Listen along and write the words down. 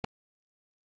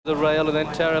The rail, and then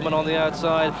Terriman on the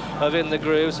outside of In the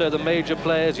Groove, so the major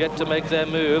players yet to make their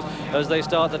move as they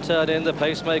start the turn in. The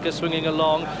pacemaker swinging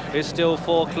along is still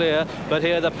 4 clear, but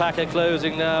here the pack are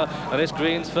closing now, and it's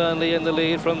Greens Fernley in the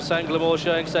lead from Sanglamore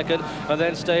showing second, and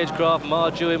then Stagecraft,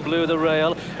 Marju in blue, the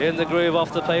rail, In the Groove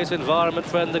off the pace, Environment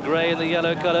Friend, the grey and the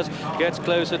yellow colours, gets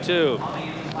closer too.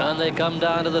 And they come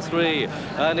down to the 3,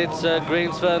 and it's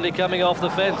Greens Fernley coming off the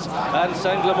fence, and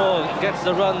Sanglamore gets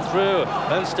the run through,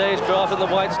 and Stagecraft in the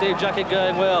white Steve jacket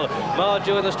going well.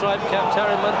 Marju in the striped cap,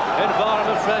 Terriman,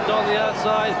 Environment Friend on the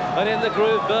outside, and In the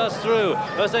Groove bursts through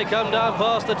as they come down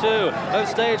past the 2, and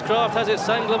Stagecraft has it,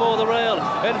 Sanglamore the rail,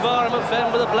 Environment Friend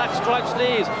with the black striped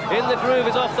sleeves. In the Groove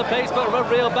is off the pace, but a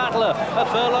real battler. A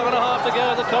furlong and a half to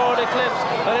go in the Coral Eclipse,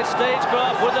 and it's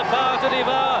Stagecraft with the power to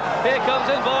devour. Here comes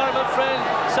Environment Friend.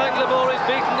 Sanglamore is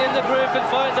beaten, In the Groove can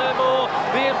find no more.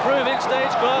 The improving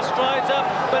Stagecraft strides up,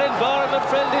 but Environment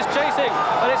Friend is chasing,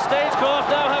 and it's Stagecraft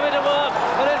now having to work,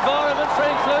 and Environment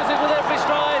Friend closes with every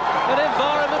stride, and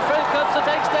Environment Friend comes to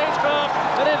take Stagecraft,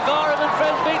 and Environment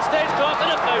Friend beats Stagecraft in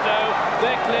a photo.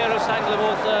 They're clear of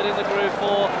Sanglamore third, In the Groove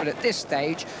 4. But at this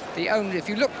stage, if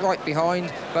you look right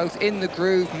behind, both In the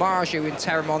Groove, Marju and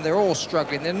Terriman, they're all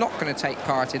struggling. They're not going to take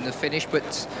part in the finish,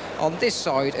 but on this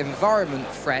side, Environment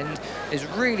Friend is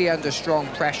really under strong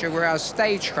pressure, whereas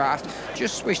Stagecraft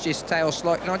just swished his tail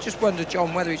slightly. And I just wonder,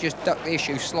 John, whether he just ducked the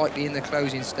issue slightly in the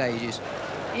closing stages.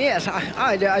 Yes,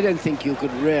 I don't think you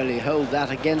could really hold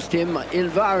that against him.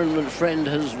 Environment Friend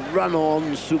has run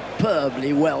on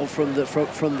superbly well from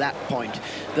that point.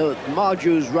 The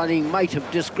Marju's running might have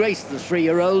disgraced the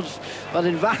 3-year-olds, but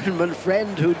Environment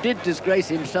Friend, who did disgrace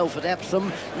himself at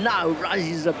Epsom, now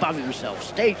rises above himself.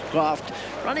 Stagecraft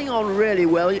running on really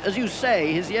well. As you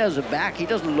say, his ears are back. He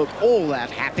doesn't look all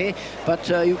that happy, but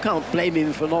you can't blame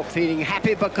him for not feeling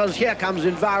happy, because here comes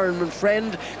Environment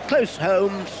Friend, close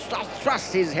home,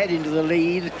 thrusts his head into the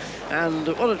lead, and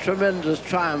what a tremendous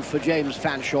triumph for James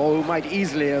Fanshawe, who might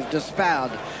easily have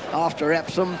despaired after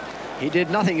Epsom. He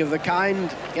did nothing of the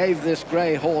kind, gave this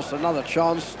grey horse another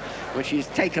chance, which he's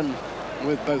taken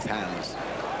with both hands.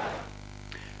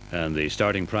 And the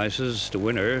starting prices, the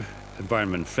winner,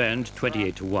 Environment Friend,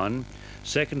 28 to 1.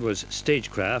 Second was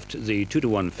Stagecraft, the 2 to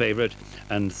 1 favourite,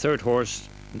 and third horse,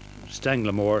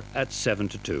 Sanglamore, at 7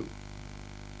 to 2.